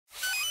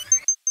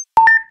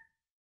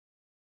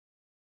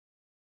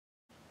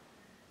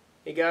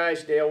Hey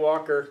guys, Dale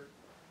Walker,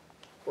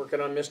 working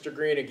on Mr.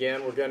 Green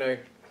again. We're going to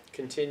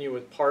continue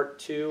with part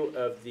 2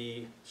 of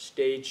the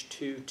Stage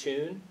 2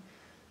 tune.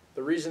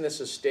 The reason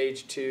this is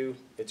Stage 2,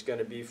 it's going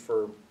to be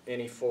for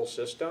any full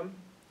system,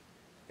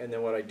 and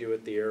then what I do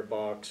with the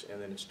airbox,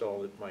 and then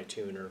install my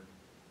tuner,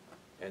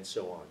 and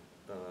so on.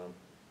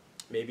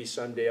 Maybe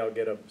someday I'll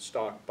get a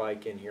stock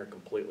bike in here,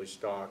 completely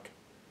stock,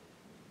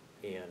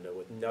 and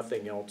with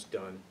nothing else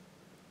done,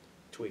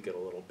 tweak it a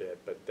little bit,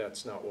 but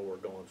that's not what we're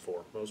going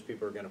for. Most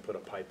people are going to put a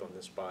pipe on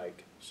this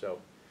bike. So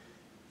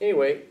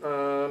anyway,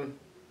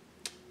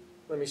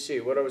 let me see.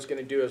 What I was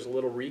going to do is a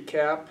little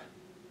recap.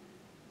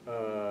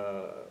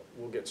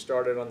 We'll get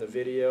started on the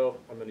video.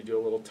 I'm going to do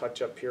a little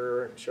touch up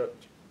here and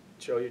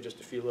show you just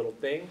a few little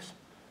things.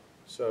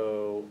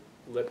 So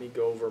let me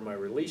go over my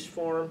release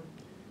form.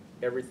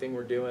 Everything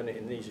we're doing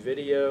in these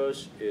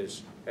videos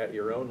is at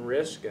your own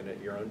risk and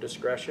at your own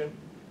discretion.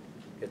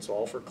 It's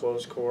all for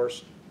closed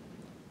course.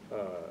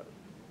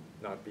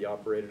 Not be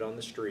operated on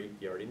the street.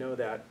 You already know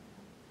that.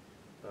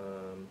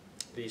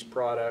 These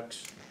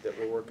products that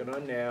we're working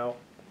on now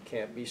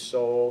can't be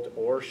sold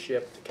or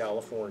shipped to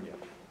California.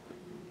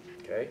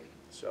 Okay,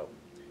 so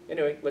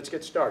anyway, let's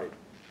get started.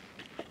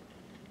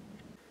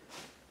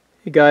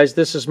 Hey guys,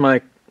 this is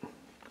my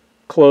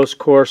closed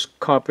course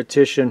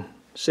competition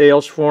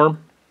sales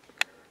form.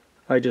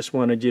 I just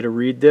wanted you to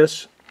read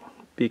this,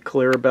 be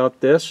clear about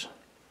this.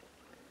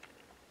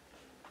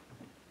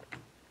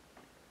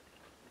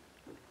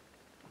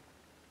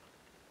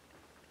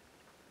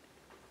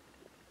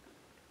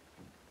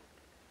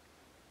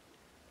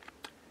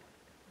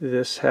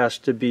 This has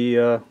to be,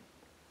 I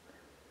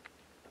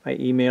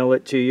email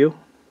it to you.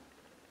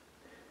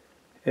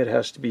 It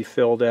has to be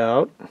filled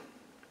out.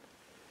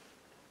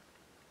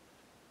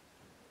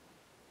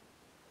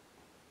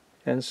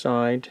 And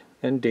signed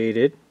and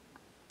dated.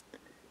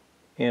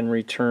 And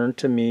returned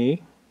to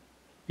me,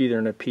 either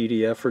in a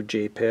PDF or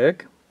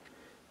JPEG.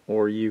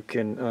 Or you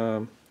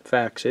can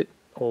fax it,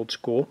 old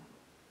school.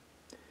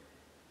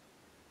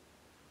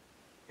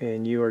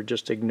 And you are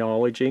just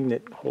acknowledging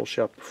that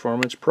Holeshot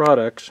Performance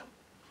Products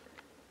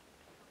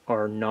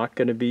are not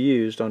going to be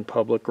used on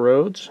public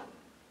roads,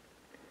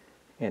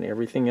 and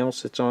everything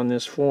else that's on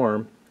this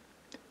form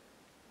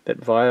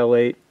that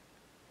violate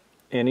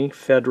any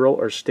federal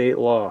or state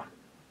law.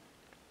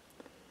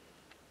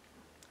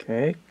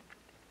 Okay,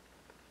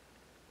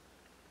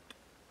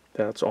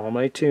 that's all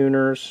my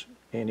tuners,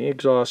 any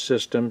exhaust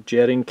system,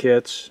 jetting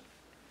kits,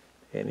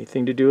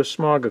 anything to do with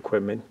smog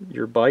equipment.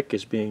 Your bike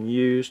is being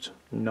used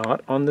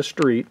not on the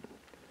street,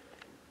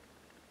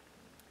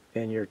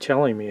 and you're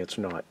telling me it's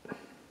not.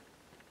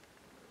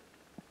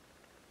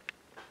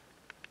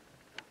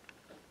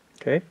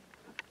 Okay,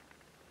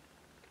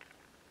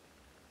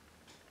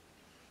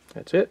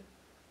 that's it.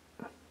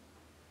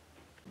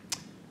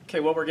 Okay,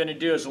 what we're going to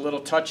do is a little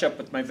touch up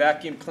with my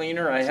vacuum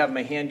cleaner. I have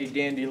my handy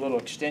dandy little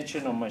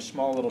extension on my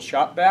small little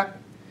shop vac,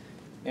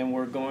 and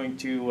we're going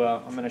to,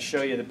 I'm going to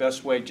show you the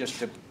best way just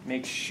to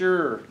make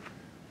sure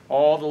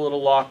all the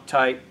little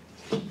Loctite,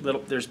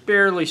 there's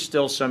barely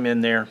still some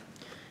in there.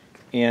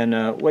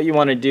 And what you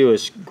want to do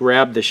is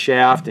grab the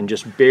shaft and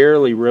just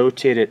barely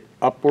rotate it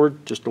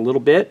upward just a little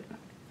bit.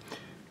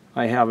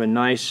 I have a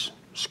nice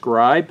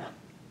scribe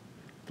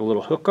with a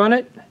little hook on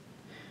it,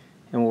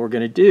 and what we're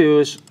going to do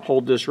is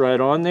hold this right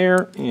on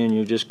there, and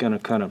you're just going to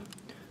kind of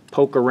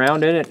poke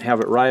around in it and have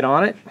it right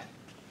on it.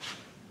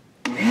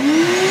 I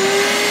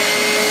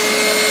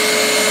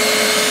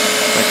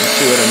can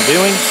see what I'm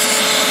doing.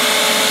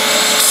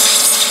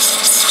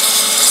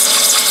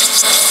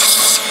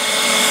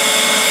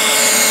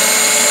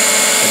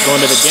 I'm going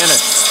to the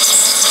dentist,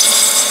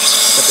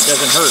 except it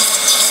doesn't hurt.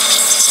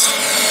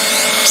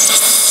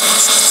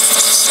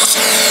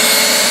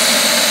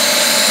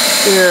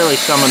 Barely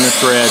some on the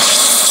thread.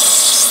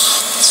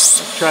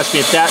 Trust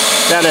me, that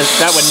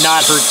would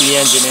not hurt the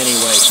engine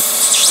anyway.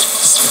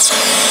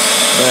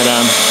 But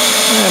I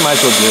might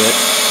as well do it.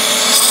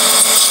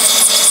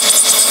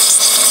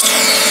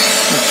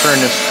 Let's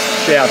turn this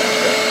shaft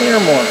a clear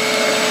more.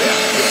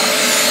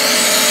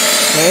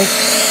 Okay,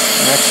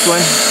 next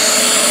one.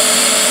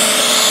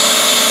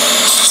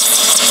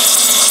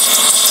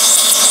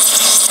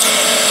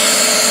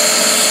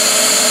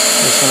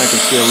 This one I can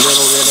see a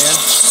little bit in.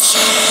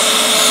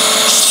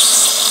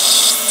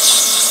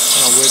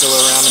 Wiggle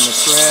around in the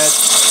thread.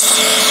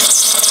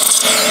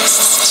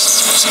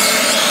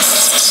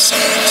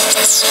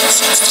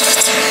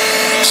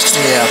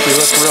 Yeah, if we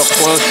look real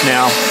close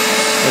now,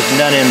 there's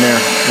none in there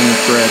in the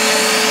thread.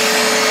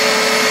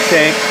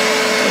 Okay,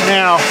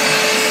 now,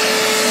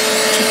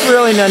 there's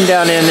really none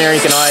down in there. You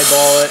can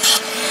eyeball it.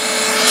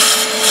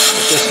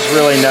 But this is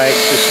really nice,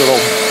 this little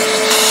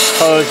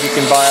hose. You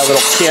can buy a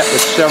little kit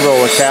with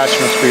several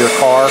attachments for your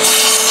car.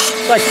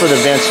 It's like for the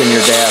vents in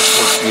your dash.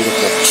 It's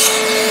beautiful.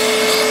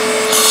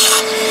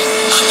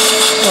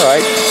 All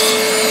right,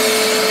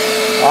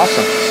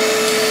 awesome.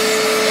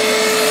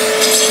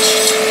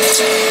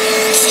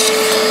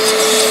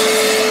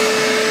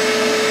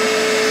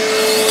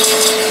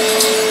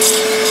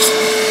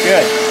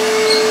 Good.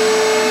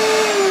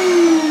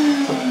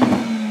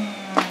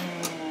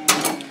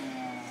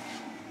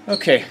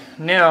 Okay,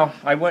 now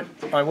I went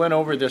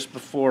over this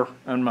before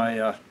on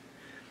my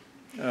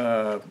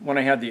when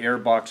I had the air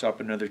box up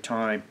another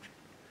time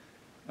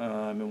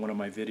in one of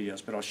my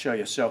videos, but I'll show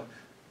you. So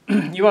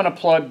you want to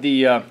plug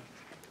the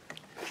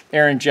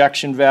air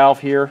injection valve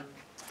here,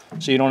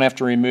 so you don't have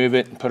to remove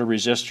it and put a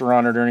resistor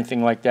on it or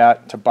anything like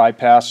that to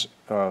bypass,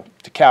 to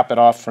cap it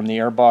off from the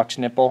air box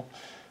nipple.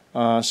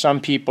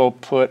 Some people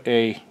put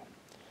a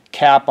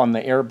cap on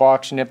the air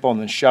box nipple and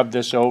then shove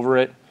this over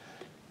it,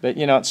 but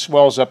you know, it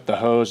swells up the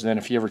hose, and then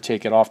if you ever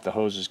take it off, the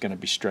hose is going to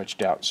be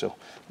stretched out. So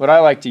what I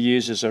like to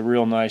use is a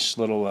real nice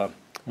little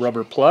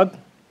rubber plug,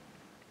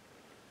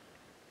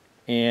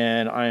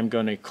 and I am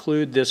going to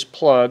include this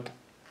plug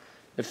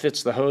that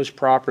fits the hose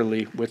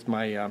properly with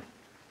my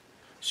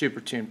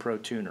SuperTune Pro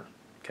tuner.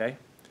 Okay,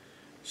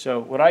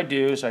 so what I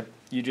do is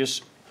you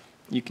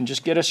can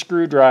just get a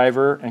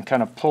screwdriver and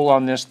kind of pull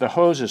on this. The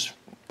hose is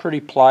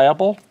pretty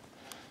pliable,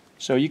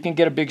 so you can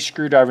get a big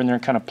screwdriver in there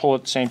and kind of pull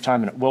at the same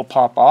time, and it will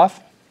pop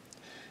off.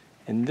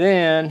 And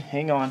then,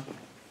 hang on,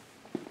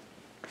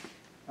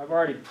 I've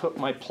already put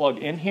my plug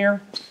in here.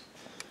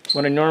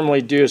 What I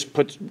normally do is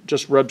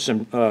just rub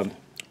some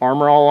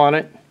Armor All on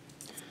it.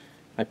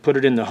 I put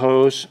it in the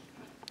hose,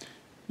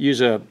 use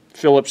a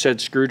Phillips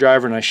head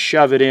screwdriver, and I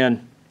shove it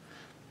in,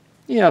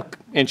 you know, 1.5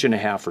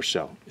 inches or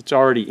so. It's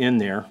already in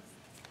there,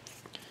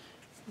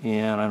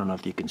 and I don't know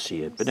if you can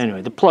see it, but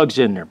anyway, the plug's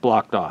in there,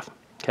 blocked off.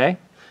 Okay,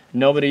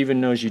 nobody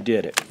even knows you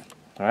did it.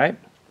 All right,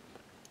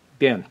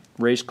 again,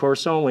 race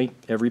course only,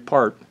 every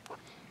part.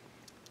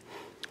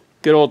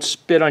 Good old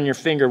spit on your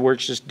finger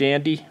works just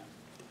dandy,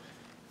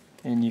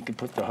 and you can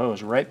put the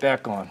hose right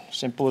back on.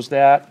 Simple as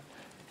that.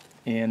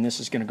 And this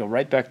is going to go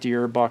right back to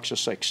your airbox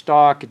just like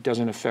stock. It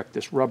doesn't affect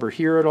this rubber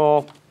here at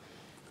all,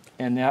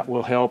 and that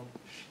will help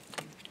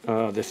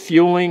the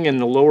fueling and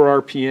the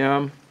lower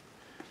RPM.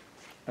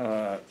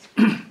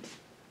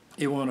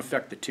 It won't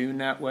affect the tune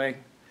that way,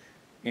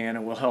 and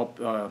it will help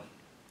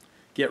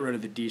get rid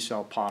of the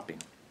decel popping.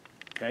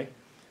 Okay,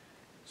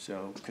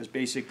 so because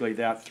basically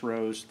that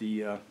throws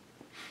the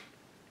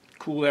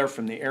cool air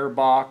from the air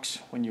box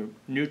when you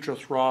neutral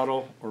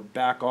throttle or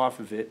back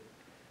off of it.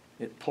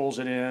 It pulls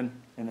it in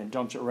and then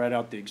dumps it right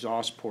out the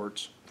exhaust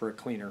ports for a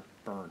cleaner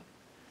burn.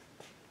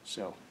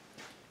 So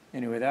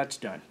anyway, that's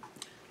done.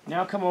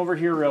 Now come over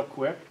here real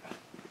quick.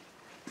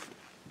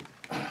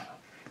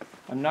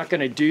 I'm not going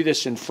to do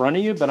this in front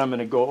of you, but I'm going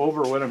to go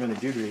over what I'm going to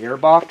do to the air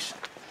box.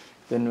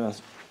 Been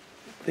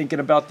thinking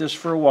about this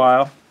for a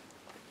while.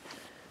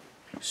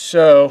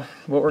 So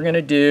what we're going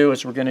to do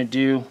is we're going to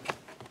do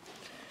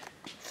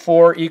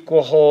 4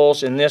 equal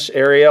holes in this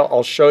area.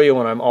 I'll show you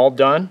when I'm all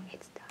done.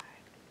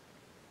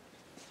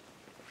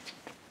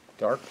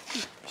 Dark?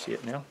 See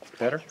it now?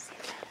 Better?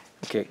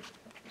 Okay.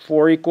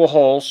 4 equal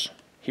holes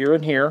here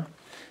and here.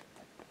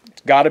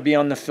 It's got to be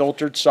on the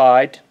filtered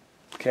side.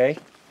 Okay?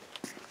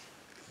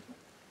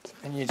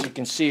 And as you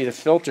can see, the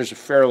filter's a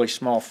fairly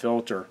small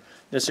filter.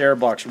 This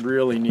airbox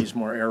really needs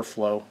more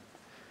airflow.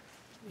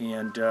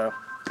 And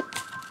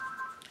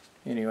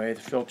anyway,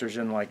 the filter's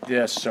in like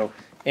this. So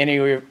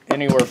anywhere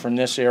from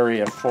this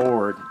area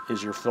forward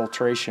is your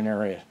filtration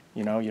area.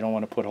 You know, you don't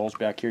want to put holes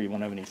back here. You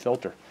won't have any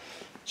filter.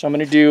 So I'm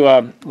going to do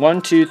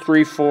 1, 2,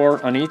 3,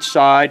 4 on each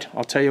side.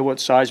 I'll tell you what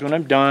size when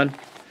I'm done.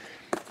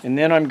 And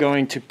then I'm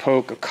going to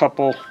poke a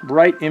couple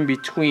right in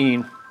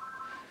between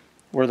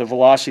where the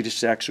velocity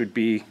stacks would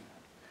be.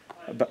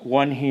 About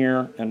 1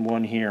 here and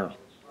 1 here.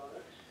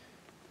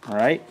 All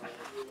right.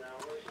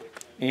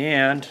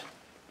 And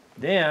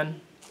then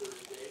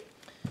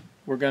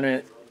we're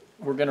going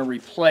to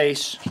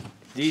replace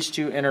these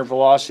 2 inner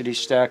velocity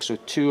stacks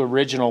with 2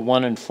 original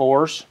 1 and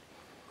 4s.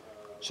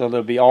 So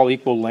they'll be all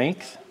equal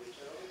length.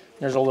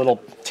 There's a little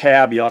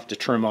tab you have to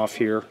trim off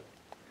here.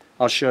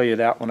 I'll show you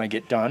that when I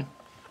get done.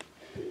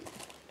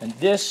 And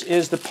this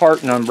is the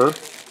part number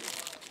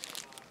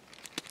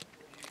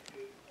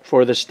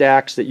for the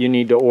stacks that you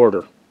need to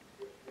order.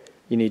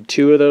 You need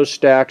 2 of those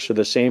stacks for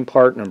the same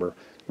part number.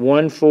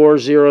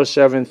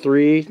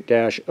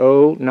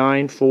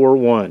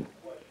 14073-0941.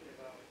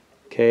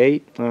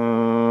 Okay.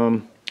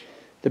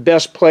 The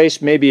best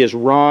place maybe is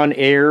Ron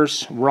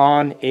Ayers,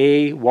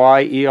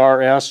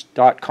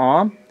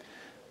 RonAYERS.com,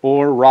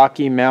 or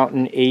Rocky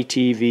Mountain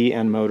ATV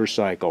and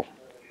Motorcycle.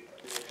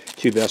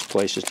 2 best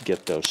places to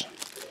get those,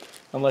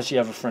 unless you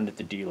have a friend at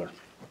the dealer.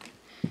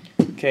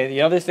 Okay,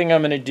 the other thing I'm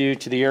going to do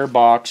to the air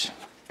box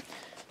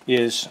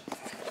is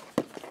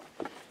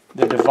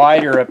the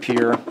divider up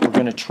here. We're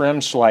going to trim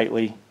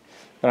slightly,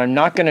 but I'm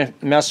not going to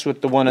mess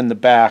with the one in the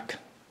back.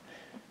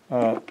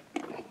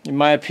 In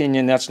my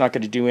opinion, that's not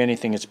going to do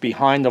anything. It's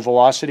behind the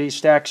velocity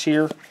stacks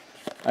here.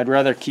 I'd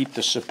rather keep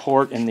the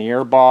support in the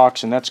air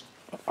box, and that's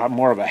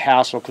more of a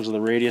hassle because of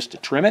the radius to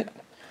trim it.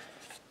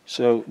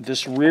 So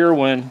this rear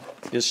one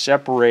is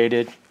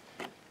separated,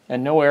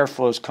 and no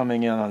airflow is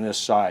coming in on this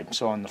side.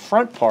 So on the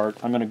front part,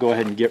 I'm going to go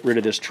ahead and get rid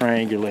of this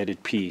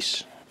triangulated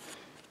piece.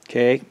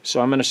 Okay,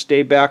 so I'm going to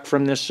stay back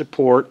from this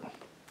support.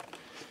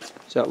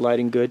 Is that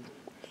lighting good?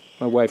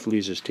 My wife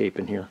leaves this tape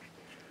in here.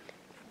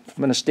 I'm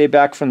going to stay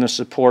back from the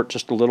support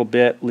just a little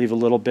bit, leave a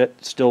little bit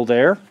still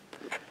there.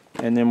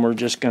 And then we're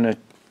just going to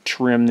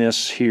trim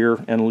this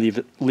here and leave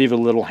a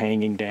little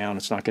hanging down.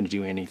 It's not going to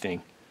do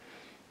anything.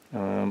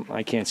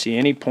 I can't see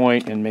any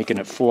point in making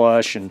it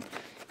flush and,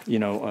 you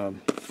know,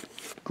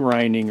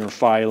 grinding or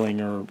filing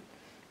or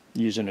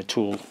using a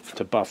tool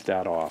to buff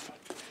that off.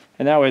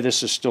 And that way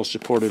this is still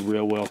supported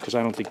real well, because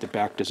I don't think the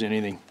back does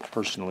anything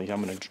personally.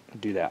 I'm going to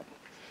do that.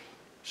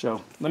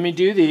 So let me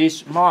do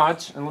these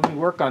mods and let me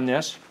work on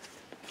this,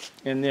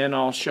 and then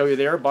I'll show you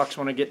the airbox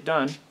when I get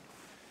done,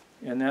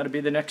 and that'll be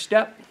the next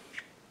step.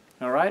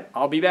 All right,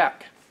 I'll be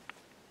back.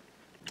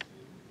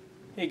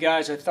 Hey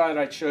guys, I thought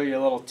I'd show you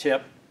a little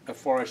tip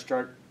before I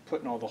start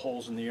putting all the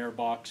holes in the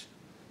airbox.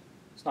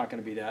 It's not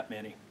going to be that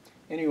many.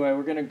 Anyway,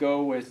 we're going to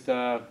go with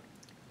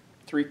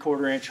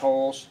 3/4 inch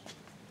holes.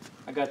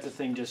 I got the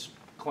thing just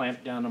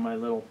clamped down on my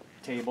little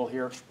table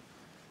here.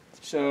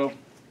 So,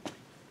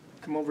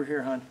 come over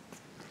here, hon.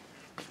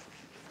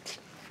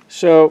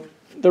 So,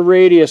 the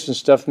radius and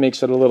stuff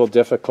makes it a little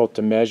difficult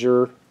to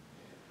measure.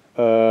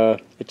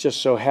 It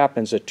just so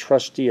happens a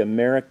trusty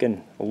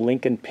American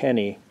Lincoln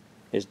penny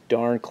is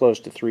darn close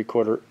to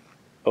 3/4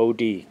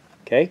 OD.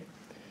 Okay?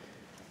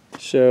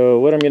 So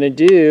what I'm going to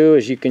do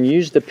is you can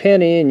use the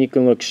penny and you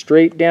can look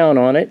straight down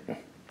on it,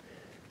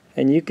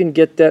 and you can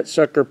get that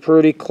sucker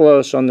pretty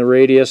close on the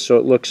radius so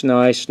it looks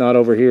nice, not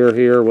over here,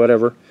 here,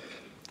 whatever.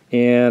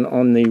 And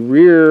on the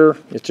rear,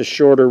 it's a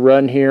shorter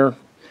run here.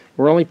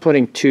 We're only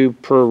putting 2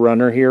 per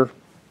runner here,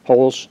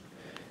 holes.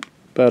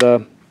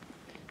 But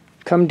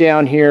come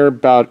down here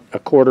about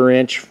 1/4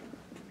 inch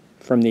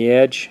from the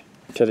edge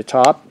to the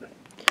top,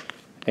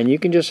 and you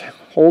can just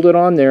hold it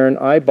on there and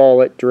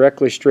eyeball it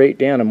directly straight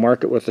down and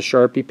mark it with a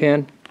Sharpie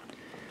pen.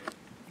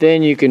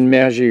 Then you can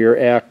measure your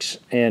X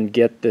and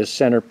get the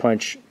center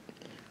punch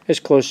as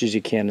close as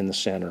you can in the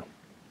center.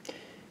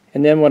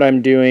 And then what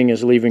I'm doing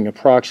is leaving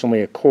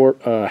approximately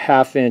a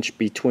half inch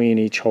between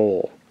each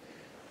hole.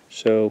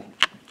 So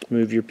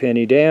move your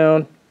penny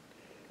down,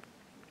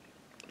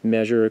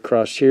 measure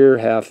across here,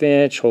 half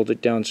inch, hold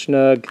it down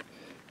snug.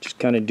 Just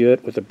kind of do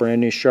it with a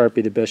brand new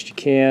Sharpie the best you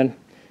can.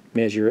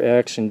 Measure your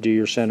X and do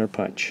your center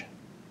punch.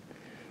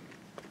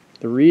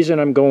 The reason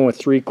I'm going with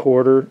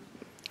 3/4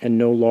 and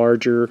no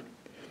larger,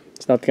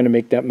 it's not going to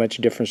make that much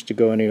difference to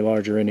go any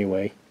larger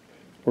anyway.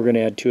 We're going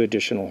to add 2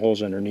 additional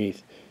holes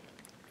underneath.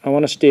 I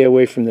want to stay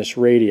away from this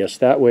radius.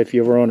 That way, if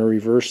you ever want to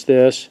reverse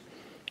this,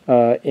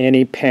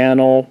 any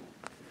panel,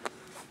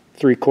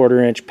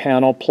 3/4 inch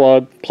panel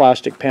plug,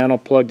 plastic panel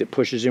plug that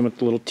pushes in with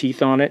the little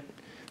teeth on it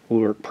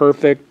will work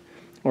perfect.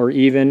 Or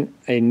even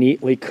a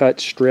neatly cut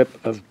strip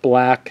of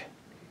black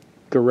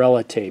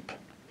Gorilla tape.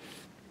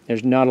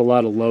 There's not a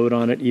lot of load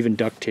on it. Even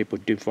duct tape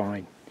would do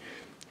fine.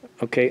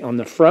 Okay, on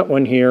the front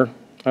one here,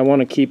 I want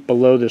to keep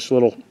below this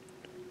little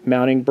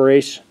mounting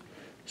brace.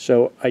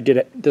 So I did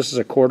it. This is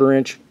 1/4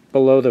 inch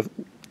below the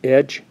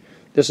edge.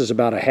 This is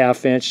about a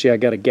half inch. See, I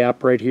got a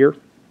gap right here.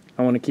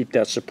 I want to keep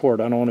that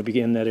support. I don't want to be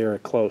in that area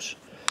close.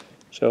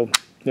 So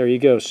there you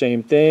go.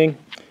 Same thing.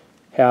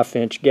 Half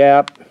inch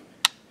gap.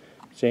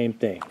 Same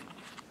thing.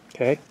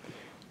 Okay.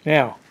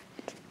 Now,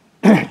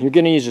 you're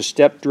going to use a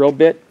step drill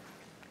bit.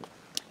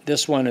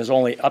 This one is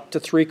only up to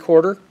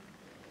 3/4,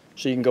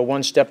 so you can go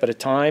one step at a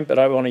time, but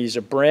I want to use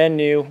a brand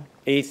new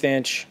 1/8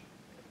 inch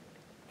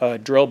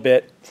drill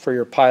bit for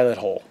your pilot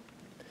hole.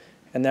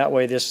 And that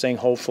way this thing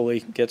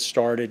hopefully gets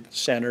started,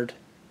 centered,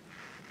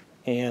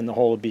 and the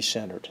hole will be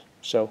centered.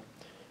 So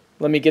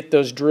let me get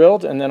those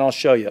drilled and then I'll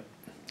show you.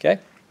 Okay?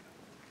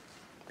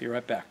 Be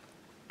right back.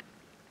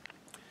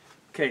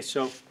 Okay,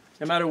 so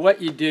no matter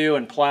what you do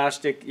in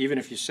plastic, even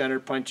if you center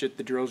punch it,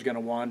 the drill's going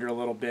to wander a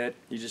little bit.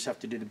 You just have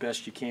to do the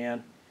best you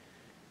can.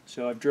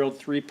 So I've drilled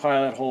 3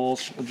 pilot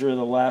holes. I'll drill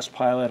the last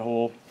pilot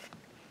hole.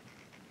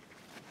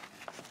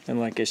 And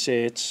like I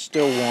say, it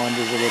still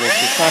wanders a little. So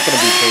it's not going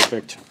to be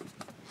perfect.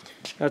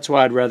 That's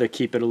why I'd rather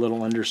keep it a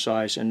little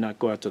undersized and not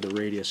go out to the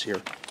radius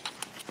here.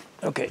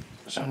 Okay,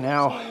 so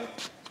now,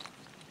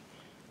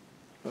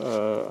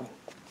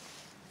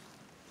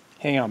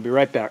 hang on, be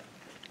right back.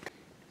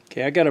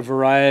 Okay, I got a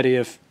variety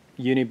of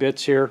uni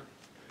bits here.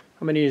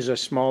 I'm going to use the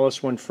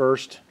smallest one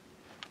first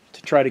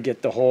to try to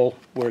get the hole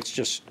where it's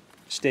just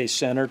stays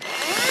centered.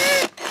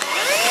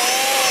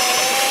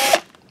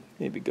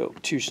 Maybe go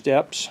 2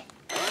 steps.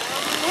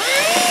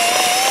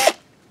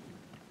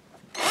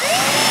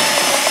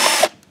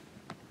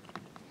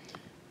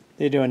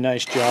 They do a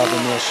nice job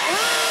in this.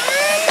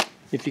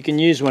 If you can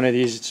use one of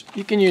these,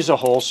 you can use a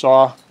hole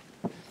saw,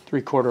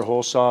 3/4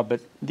 hole saw,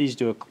 but these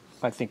do,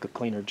 I think, a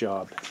cleaner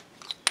job.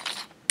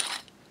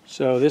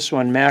 So this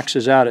one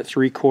maxes out at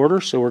 3/4,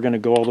 so we're going to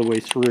go all the way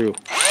through.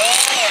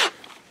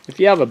 If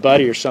you have a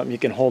buddy or something, you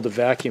can hold a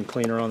vacuum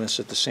cleaner on this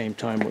at the same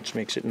time, which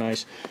makes it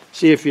nice.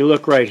 See, if you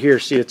look right here,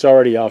 see it's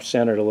already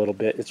off-centered a little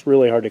bit. It's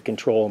really hard to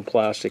control in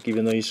plastic,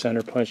 even though you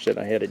center punched it and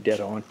I had it dead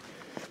on.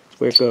 That's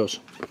the way it goes.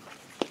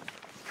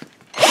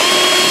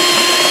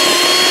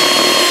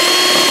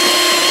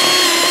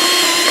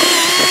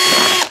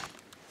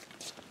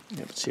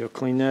 Yep, see how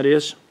clean that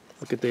is?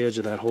 Look at the edge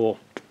of that hole.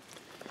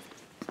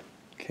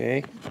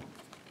 Okay.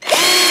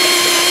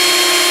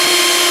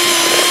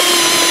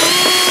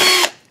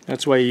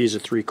 That's why you use a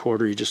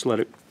 3/4. You just let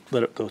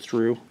it go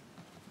through.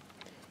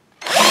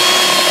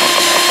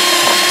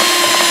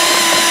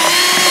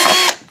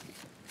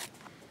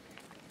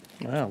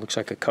 Wow, looks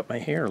like I cut my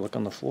hair. Look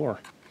on the floor.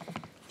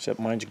 Except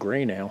mine's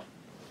gray now.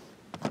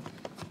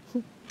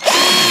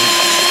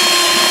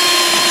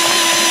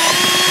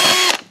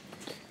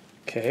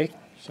 Okay,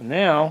 so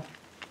now,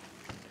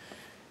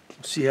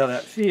 let's see how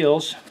that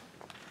feels.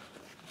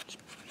 It's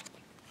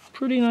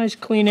pretty nice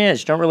clean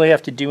edge. Don't really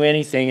have to do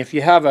anything. If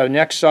you have a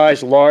neck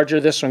size larger,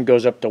 this one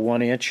goes up to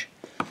 1 inch.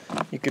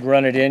 You could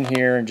run it in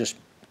here and just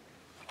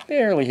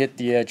barely hit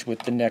the edge with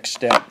the next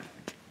step.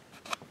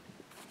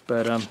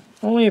 But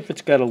only if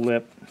it's got a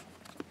lip.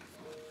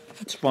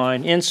 It's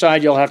fine.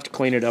 Inside you'll have to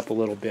clean it up a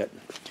little bit.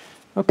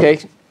 Okay,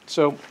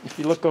 so if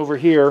you look over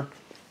here,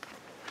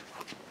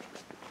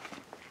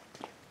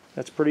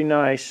 that's pretty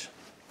nice.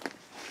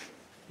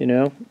 You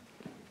know,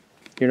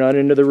 you're not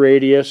into the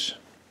radius.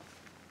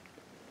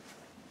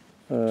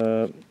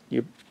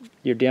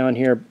 You're down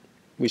here.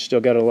 We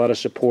still got a lot of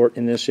support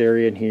in this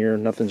area and here.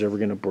 Nothing's ever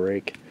going to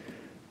break.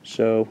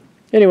 So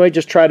anyway,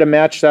 just try to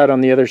match that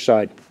on the other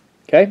side.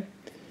 Okay?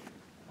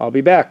 I'll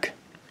be back.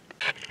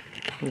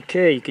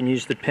 Okay, you can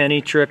use the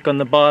penny trick on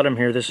the bottom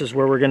here. This is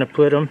where we're going to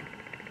put them.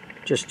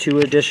 Just 2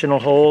 additional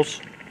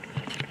holes.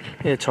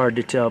 It's hard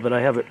to tell, but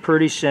I have it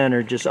pretty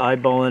centered, just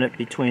eyeballing it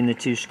between the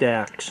 2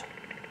 stacks.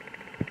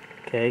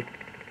 Okay,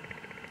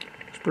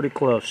 it's pretty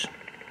close.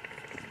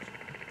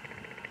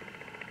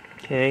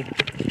 Okay,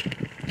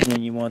 and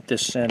then you want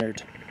this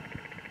centered.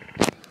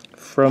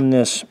 From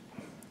this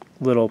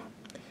little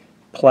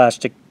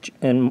plastic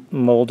and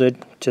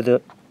molded to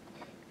the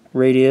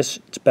radius,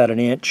 it's about 1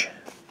 inch.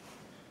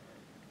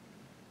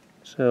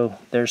 So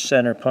there's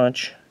center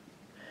punch.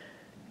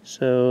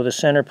 So the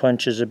center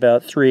punch is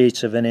about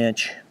 3/8 of an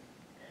inch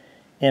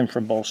in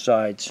from both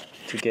sides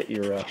to get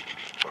your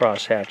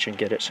cross hatch and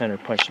get it center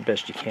punched the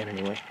best you can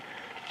anyway.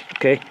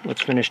 Okay,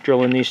 let's finish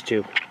drilling these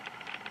 2.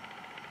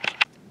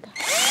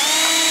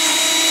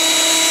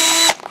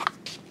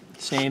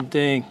 Same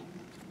thing.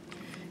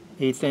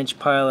 1/8 inch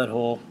pilot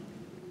hole.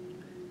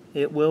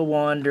 It will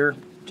wander.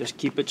 Just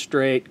keep it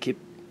straight. Keep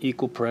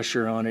equal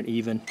pressure on it,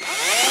 even.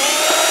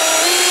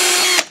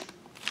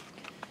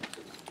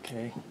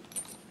 Okay.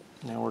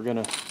 Now we're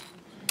going to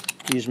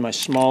use my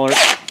smaller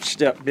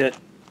step bit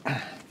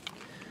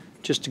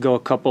just to go a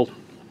couple,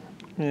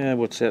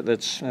 what's that?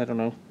 That's, I don't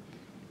know,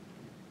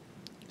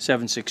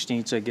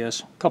 7/16, I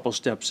guess. A couple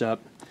steps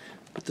up.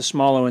 Put the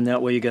smaller one,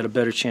 that way you got a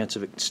better chance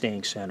of it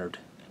staying centered.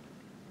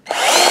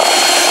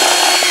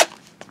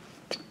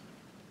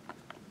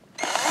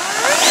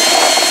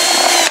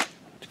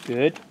 It's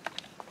good.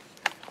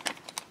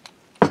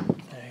 Now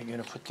you're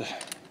going to put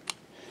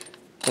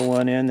the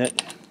one in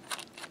that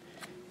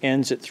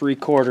ends at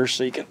 3/4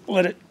 so you can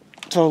let it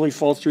totally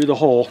fall through the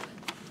hole.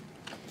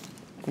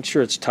 Make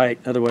sure it's tight,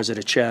 otherwise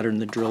it'll chatter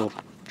and the drill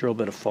bit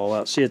will fall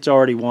out. See, it's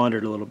already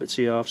wandered a little bit.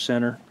 See, off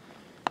center?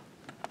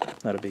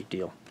 Not a big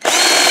deal.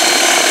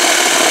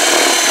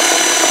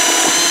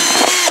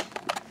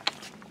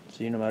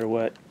 See, no matter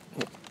what,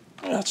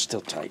 that's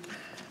still tight.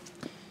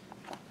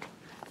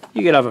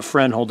 You could have a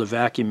friend hold a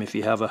vacuum if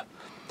you have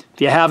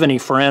any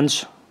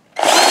friends.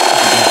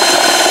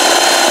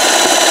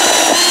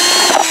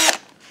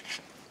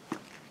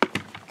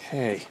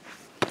 Okay.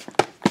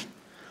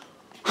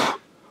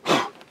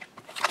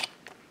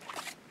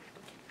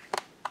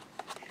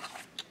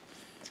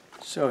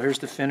 So here's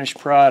the finished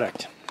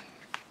product.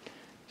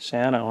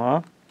 Santa,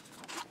 huh?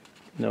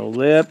 No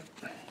lip.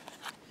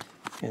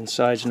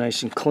 Inside's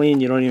nice and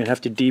clean. You don't even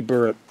have to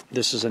deburr it.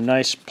 This is a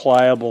nice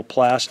pliable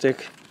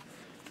plastic.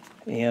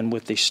 And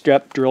with the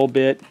step drill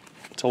bit,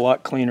 it's a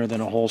lot cleaner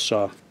than a hole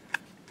saw.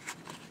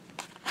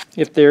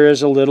 If there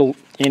is a little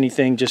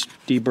anything, just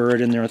deburr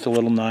it in there with a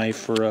little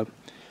knife or a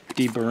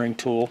deburring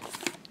tool.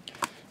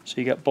 So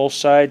you got both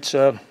sides.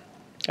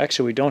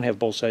 Actually, we don't have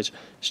both sides.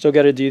 Still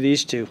got to do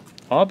these 2.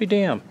 I'll be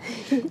damned.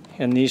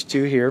 And these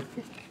 2 here.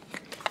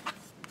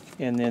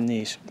 And then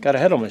these. Got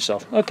ahead of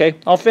myself. Okay,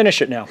 I'll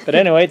finish it now. But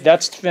anyway,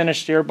 that's the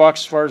finished gearbox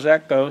as far as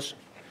that goes.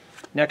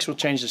 Next, we'll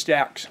change the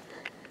stacks.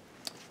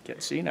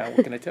 Can't see now.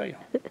 What can I tell you?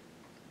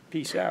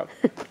 Peace out.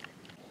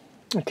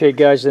 Okay,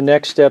 guys, the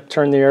next step,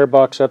 turn the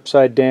airbox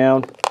upside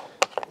down.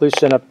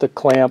 Loosen up the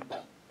clamp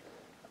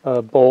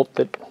bolt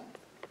that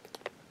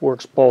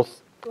works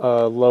both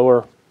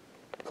lower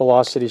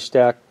velocity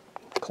stack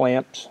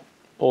clamps.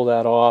 Pull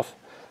that off.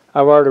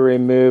 I've already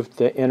removed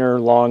the inner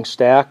long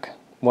stack,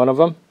 one of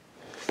them.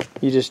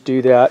 You just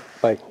do that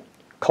by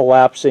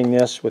collapsing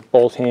this with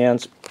both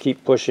hands.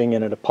 Keep pushing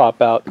and it'll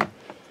pop out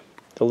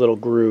the little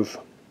groove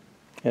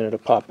and it'll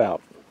pop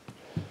out.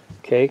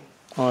 Okay,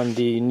 on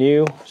the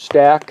new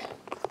stack,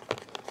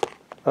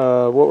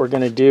 what we're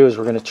going to do is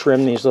we're going to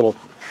trim these little,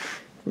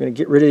 we're going to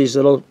get rid of these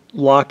little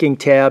locking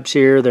tabs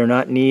here. They're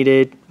not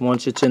needed.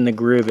 Once it's in the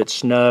groove, it's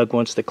snug.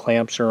 Once the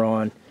clamps are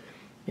on,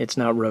 it's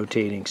not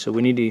rotating. So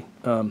we need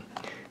to,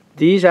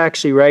 these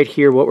actually right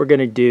here, what we're going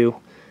to do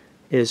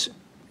is,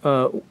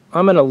 I'm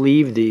going to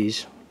leave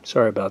these.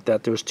 Sorry about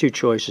that. There was 2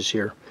 choices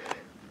here.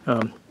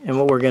 And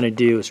what we're going to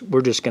do is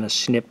we're just going to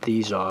snip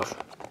these off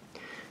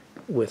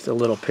with a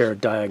little pair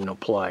of diagonal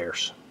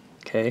pliers.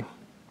 Okay?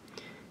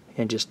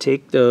 And just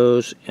take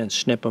those and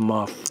snip them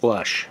off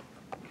flush.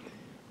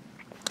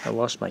 I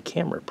lost my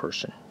camera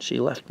person. She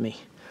left me.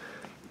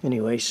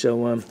 Anyway,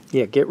 so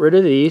yeah, get rid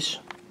of these.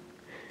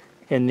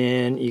 And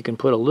then you can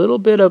put a little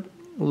bit of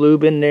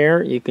lube in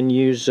there. You can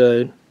use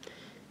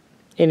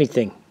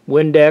anything.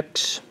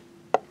 Windex,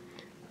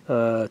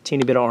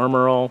 teeny bit of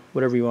Armor All,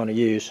 whatever you want to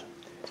use.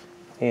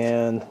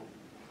 And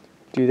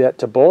do that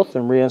to both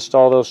and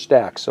reinstall those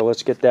stacks. So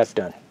let's get that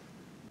done.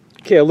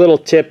 Okay, a little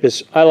tip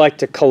is I like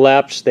to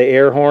collapse the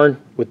air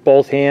horn with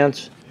both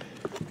hands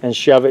and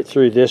shove it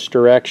through this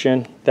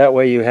direction. That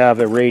way you have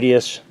a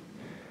radius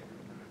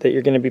that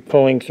you're going to be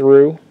pulling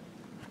through.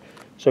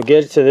 So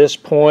get it to this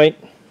point,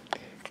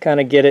 kind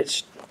of get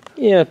it,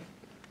 yeah,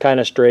 kind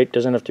of straight.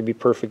 Doesn't have to be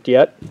perfect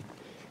yet.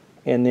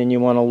 And then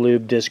you want to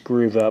lube this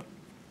groove up,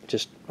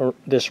 just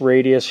this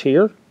radius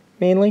here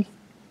mainly.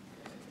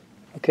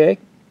 Okay,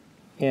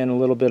 and a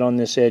little bit on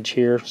this edge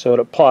here so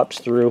it pops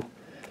through,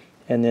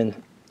 and then,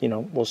 you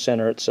know, will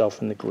center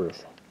itself in the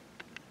groove.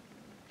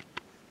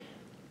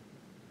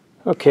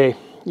 Okay,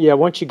 yeah,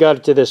 once you got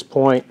it to this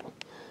point,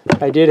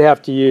 I did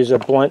have to use a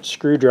blunt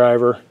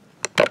screwdriver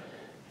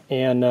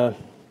and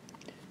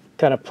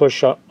kind of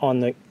push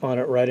on it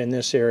right in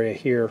this area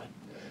here.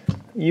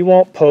 You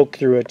won't poke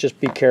through it, just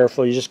be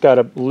careful. You just got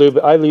to lube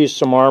it. I used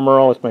some Armor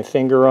All with my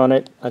finger on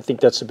it. I think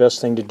that's the best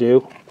thing to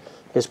do.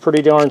 It's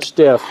pretty darn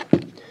stiff.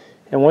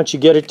 And once you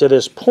get it to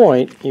this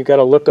point, you got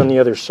to look on the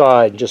other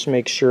side. Just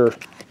make sure,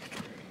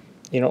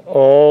 you know,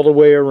 all the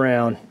way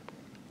around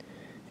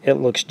it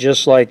looks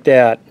just like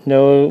that.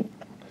 No,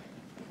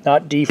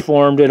 not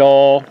deformed at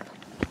all.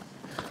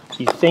 So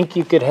you think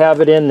you could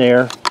have it in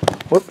there.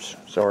 Whoops,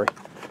 sorry.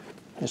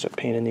 It's a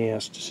pain in the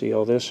ass to see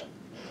all this.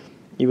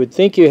 You would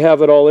think you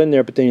have it all in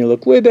there, but then you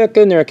look way back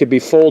in there, it could be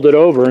folded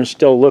over and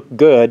still look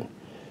good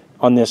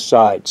on this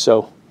side.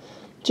 So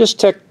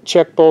just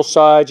check both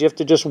sides. You have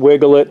to just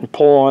wiggle it and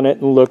pull on it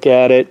and look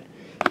at it,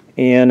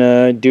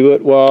 and do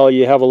it while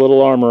you have a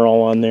little Armor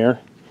All on there.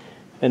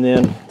 And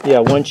then, yeah,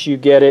 once you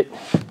get it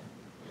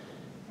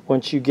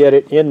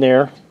in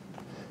there,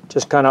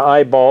 just kind of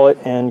eyeball it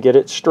and get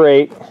it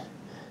straight,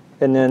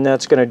 and then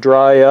that's going to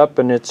dry up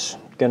and it's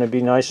going to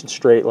be nice and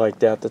straight like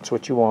that. That's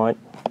what you want,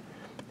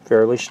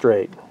 fairly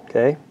straight.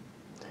 Okay,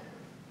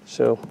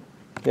 so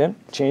yeah,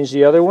 change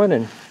the other one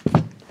and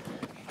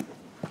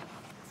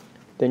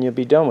then you'll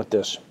be done with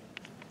this.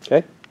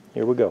 Okay,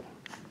 here we go.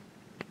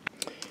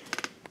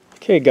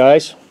 Okay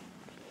guys,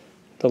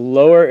 the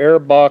lower air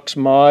box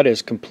mod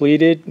is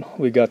completed.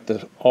 We got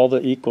all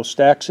the equal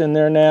stacks in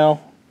there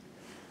now.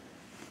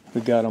 We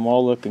got them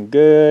all looking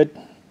good.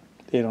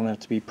 They don't have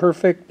to be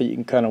perfect, but you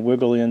can kind of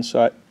wiggle the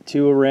inside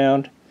 2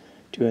 around,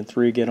 2 and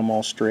 3, get them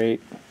all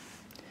straight.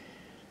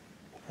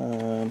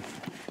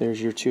 There's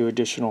your 2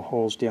 additional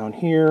holes down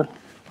here.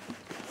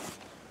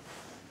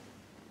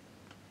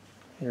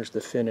 Here's the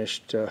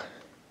finished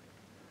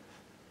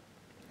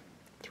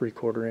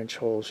 3/4 inch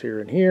holes here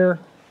and here.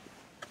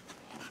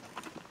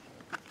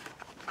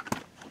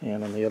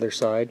 And on the other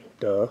side,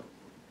 duh.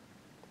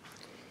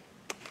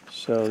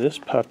 So this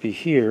puppy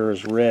here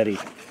is ready.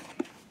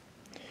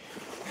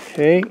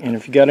 Okay, and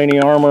if you got any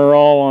Armor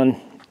All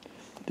on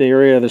the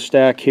area of the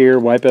stack here,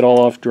 wipe it all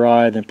off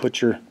dry, then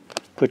put your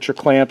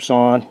clamps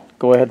on.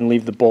 Go ahead and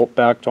leave the bolt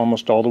back to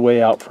almost all the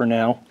way out for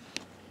now.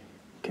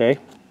 Okay,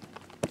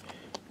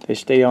 they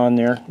stay on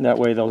there, that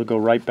way they'll go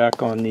right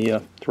back on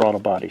the throttle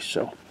body.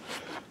 So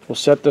we'll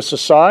set this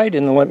aside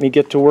and then let me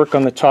get to work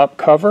on the top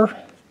cover.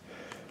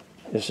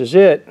 This is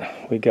it.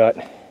 We got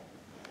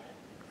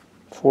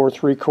 4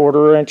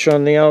 3/4 inch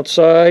on the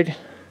outside.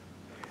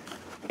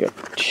 Got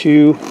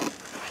two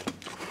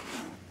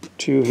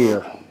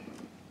here,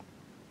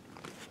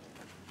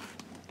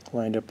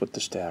 lined up with the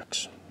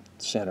stacks,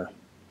 center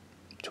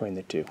between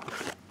the 2.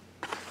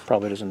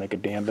 Probably doesn't make a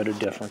damn bit of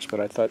difference, but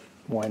I thought,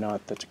 why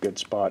not? That's a good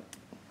spot.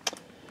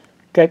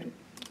 Okay,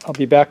 I'll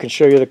be back and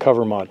show you the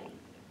cover mod.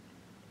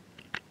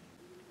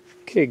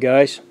 Okay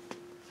guys,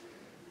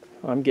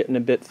 I'm getting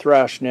a bit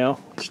thrashed now,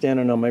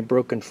 standing on my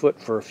broken foot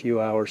for a few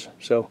hours.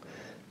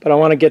 But I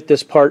want to get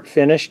this part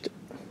finished,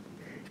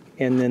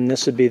 and then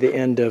this would be the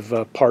end of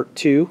part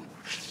 2.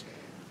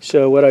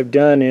 So what I've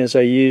done is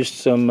I used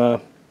some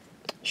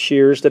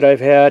shears that I've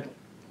had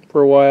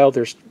for a while.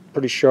 They're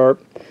pretty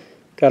sharp.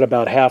 Got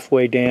about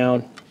halfway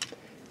down.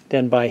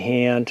 Then by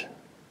hand,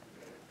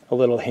 a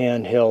little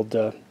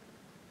handheld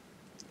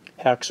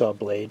hacksaw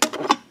blade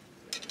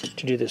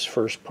to do this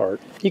first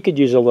part. You could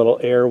use a little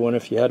air one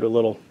if you had a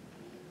little,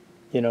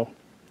 you know,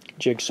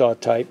 jigsaw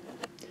type.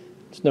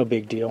 It's no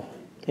big deal.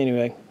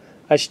 Anyway,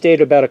 I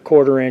stayed about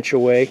 1/4 inch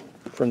away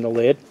from the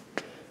lid.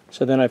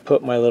 So then I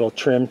put my little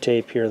trim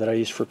tape here that I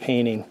use for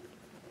painting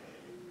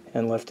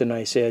and left a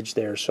nice edge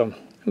there. So I'm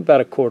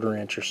about 1/4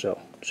 inch or so.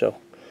 So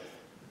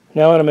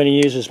now what I'm going to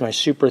use is my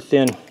super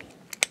thin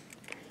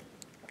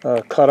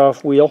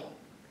cutoff wheel.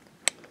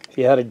 If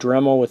you had a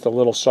Dremel with a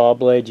little saw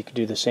blade, you could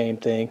do the same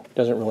thing.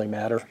 Doesn't really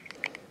matter.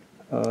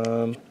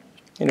 And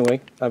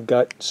anyway, I've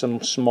got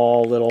some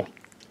small little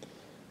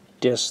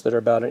discs that are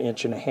about 1.5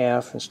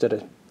 inches instead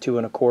of 2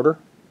 1/4.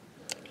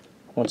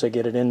 Once I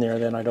get it in there,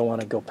 then I don't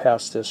want to go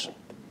past this.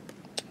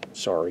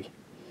 Sorry.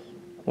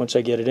 Once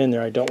I get it in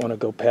there, I don't want to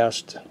go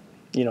past,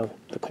 you know,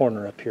 the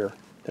corner up here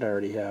that I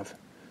already have.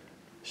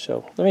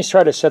 So let me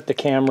try to set the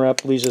camera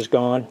up. Lisa's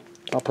gone.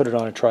 I'll put it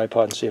on a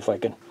tripod and see if I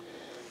can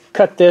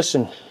cut this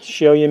and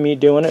show you me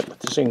doing it with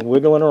this thing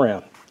wiggling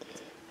around.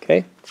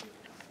 Okay?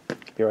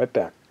 Be right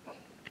back.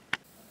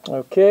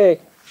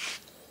 Okay.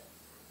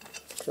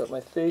 Got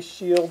my face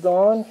shield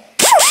on.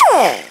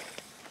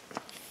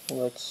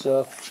 Let's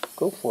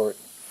go for it.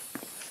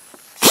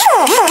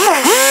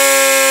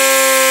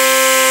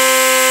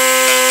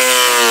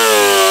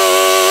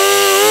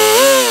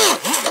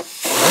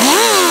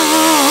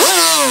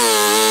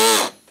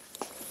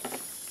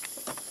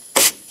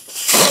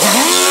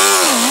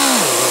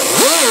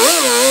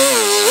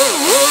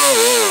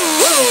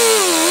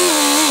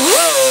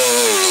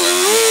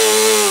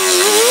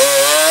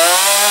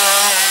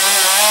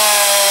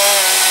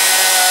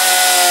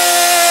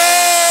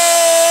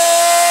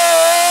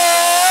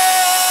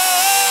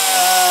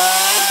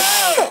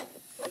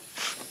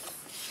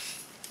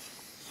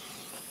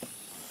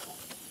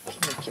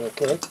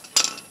 Okay.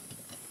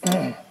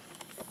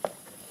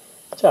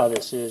 That's how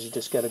this is. You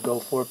just got to go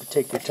for it, but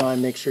take your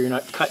time. Make sure you're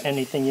not cutting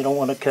anything you don't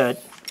want to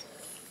cut.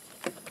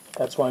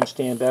 That's why I'm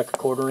staying back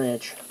 1/4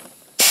 inch.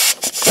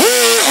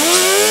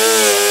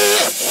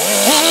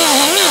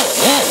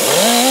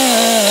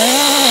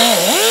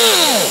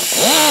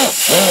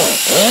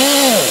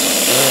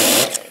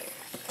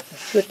 The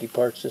tricky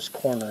part's this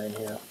corner in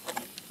here.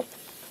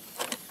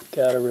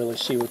 Got to really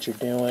see what you're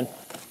doing.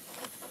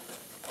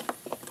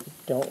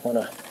 Don't want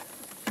to.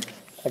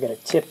 I got to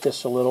tip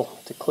this a little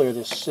to clear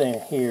this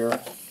thing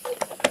here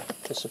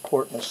to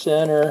support in the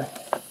center.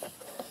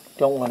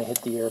 Don't want to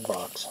hit the air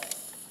box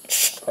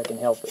if I can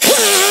help it.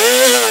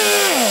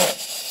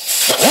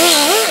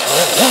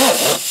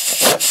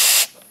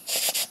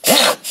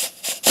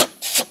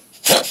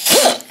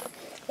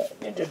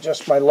 I need to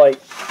adjust my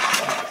light.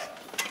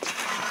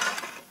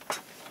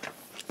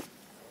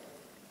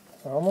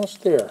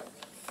 Almost there.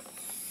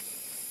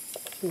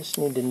 Just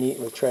need to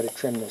neatly try to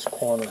trim this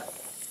corner.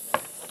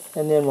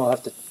 And then we'll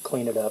have to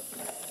clean it up.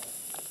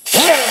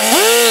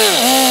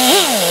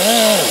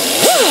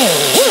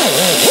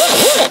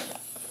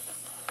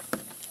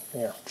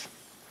 There.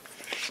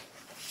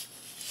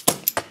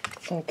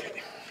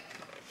 Okay.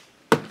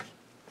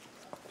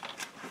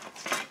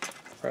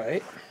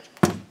 Right.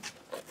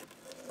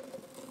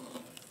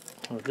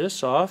 With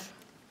this off.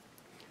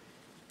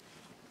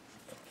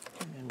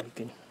 And we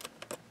can,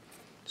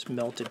 it's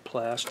melted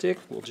plastic.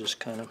 We'll just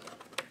kind of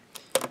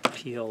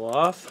peel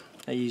off.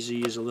 I usually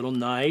use a little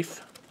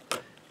knife,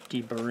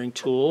 deburring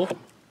tool.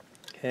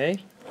 Okay.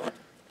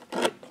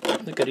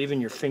 Look at even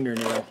your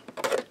fingernail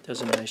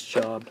does a nice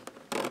job.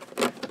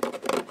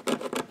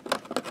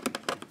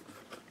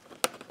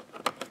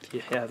 If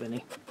you have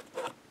any.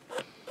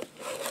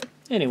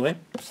 Anyway,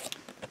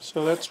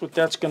 so that's what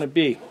that's going to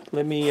be.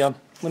 Let me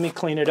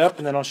clean it up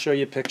and then I'll show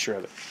you a picture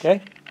of it.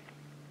 Okay.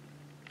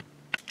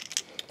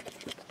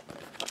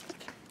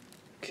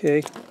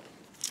 Okay.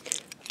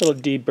 Little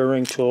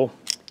deburring tool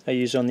I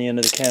use on the end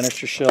of the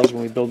canister shells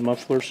when we build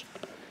mufflers.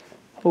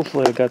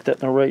 Hopefully I got that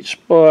in the right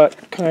spot,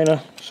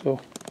 kinda. So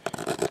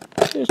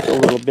just a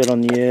little bit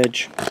on the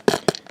edge.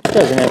 It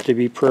doesn't have to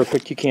be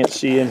perfect. You can't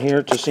see in here.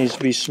 It just needs to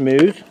be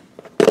smooth.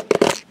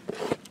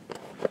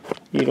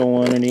 You don't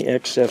want any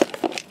excess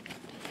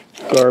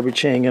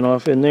garbage hanging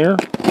off in there.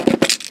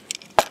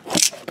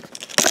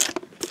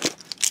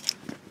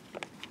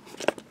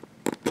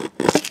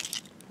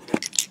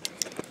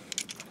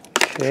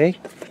 Okay.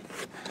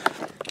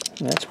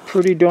 That's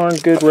pretty darn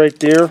good right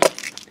there.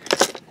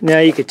 Now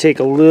you could take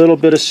a little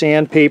bit of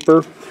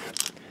sandpaper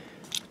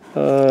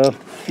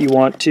if you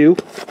want to,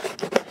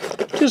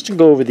 just to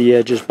go over the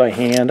edges by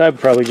hand. I'd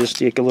probably just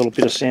take a little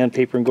bit of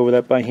sandpaper and go over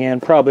that by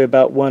hand, probably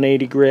about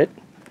 180 grit,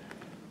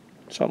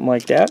 something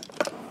like that.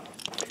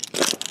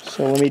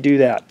 So let me do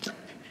that.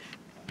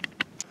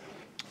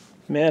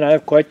 Man, I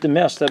have quite the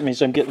mess. That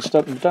means I'm getting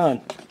stuff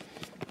done.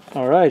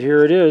 Alright,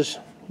 here it is.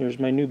 Here's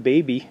my new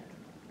baby.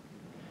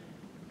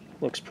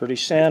 Looks pretty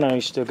sano.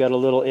 You still got a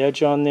little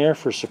edge on there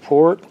for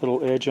support,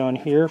 little edge on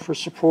here for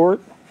support.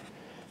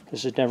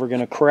 This is never going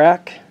to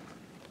crack.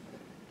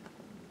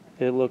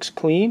 It looks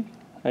clean.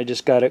 I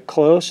just got it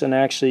close and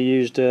actually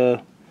used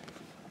I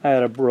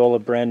had a roll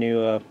of brand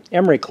new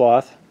emery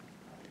cloth,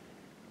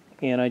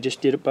 and I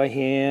just did it by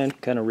hand,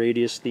 kind of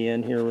radius the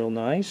end here real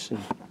nice, and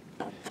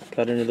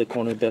got into the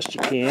corner the best you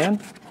can.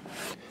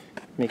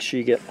 Make sure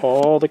you get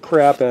all the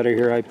crap out of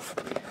here. I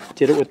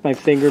did it with my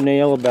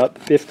fingernail about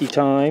 50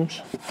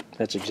 times.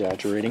 That's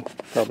exaggerating,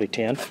 probably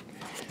 10.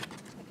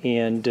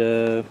 And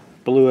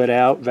blew it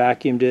out,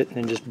 vacuumed it,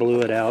 and just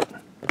blew it out.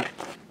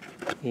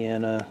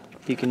 And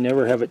you can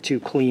never have it too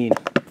clean.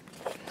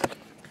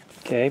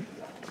 Okay,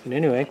 but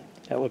anyway,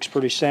 that looks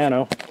pretty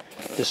sano.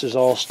 This is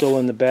all still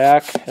in the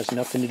back, has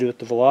nothing to do with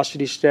the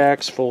velocity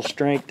stacks, full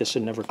strength. This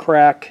would never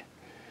crack.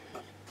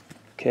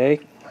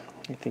 Okay,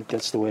 I think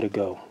that's the way to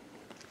go.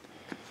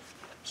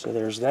 So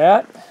there's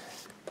that.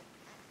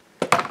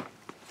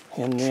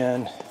 And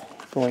then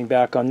going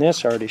back on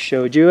this, I already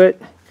showed you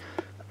it.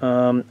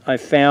 I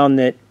found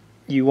that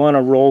you want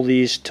to roll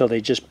these till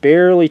they just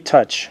barely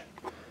touch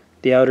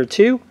the outer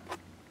two,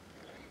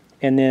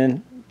 and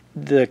then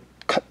the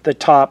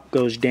top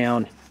goes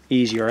down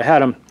easier. I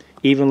had them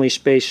evenly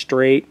spaced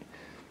straight,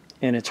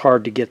 and it's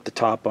hard to get the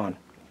top on.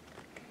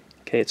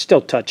 Okay, it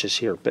still touches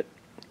here, but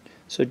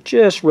so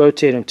just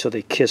rotate them till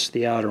they kiss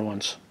the outer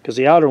ones, because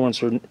the outer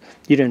ones are, you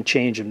didn't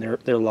change them,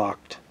 they're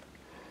locked,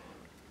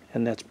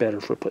 and that's better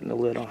for putting the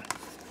lid on.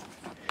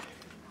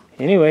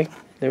 Anyway,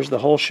 there's the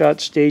Holeshot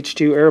Stage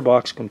 2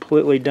 airbox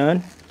completely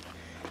done,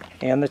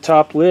 and the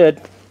top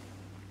lid.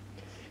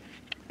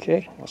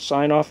 Okay, I'll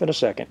sign off in a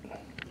second.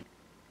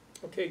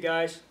 Okay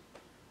guys,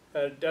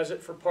 that does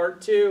it for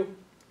part 2.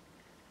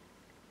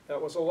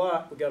 That was a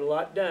lot. We got a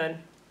lot done.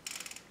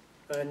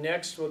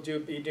 Next we'll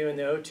be doing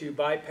the O2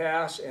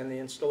 bypass and the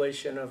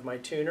installation of my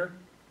tuner,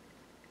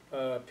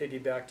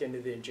 piggybacked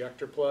into the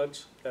injector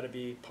plugs. That'll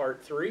be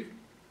part 3.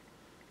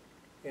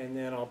 And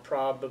then I'll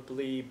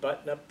probably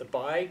button up the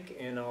bike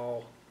and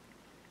I'll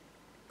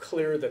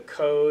clear the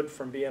code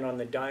from being on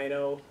the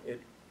dyno.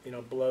 It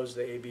blows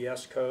the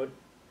ABS code.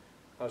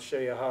 I'll show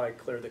you how I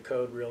clear the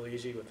code real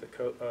easy with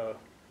the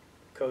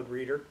code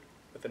reader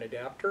with an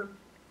adapter.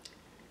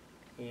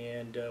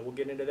 And we'll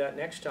get into that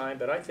next time,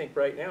 but I think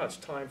right now it's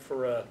time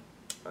for a,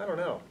 I don't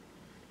know,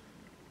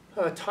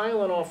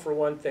 Tylenol for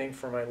one thing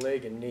for my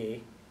leg and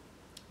knee.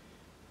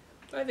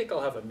 I think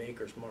I'll have a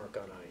maker's mark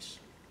on ice.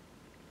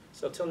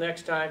 So till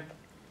next time,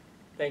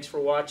 thanks for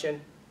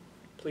watching.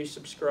 Please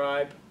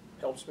subscribe,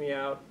 helps me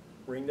out.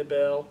 Ring the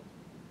bell,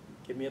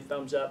 give me a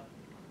thumbs up.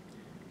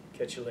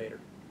 Catch you later.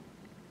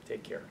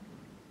 Take care.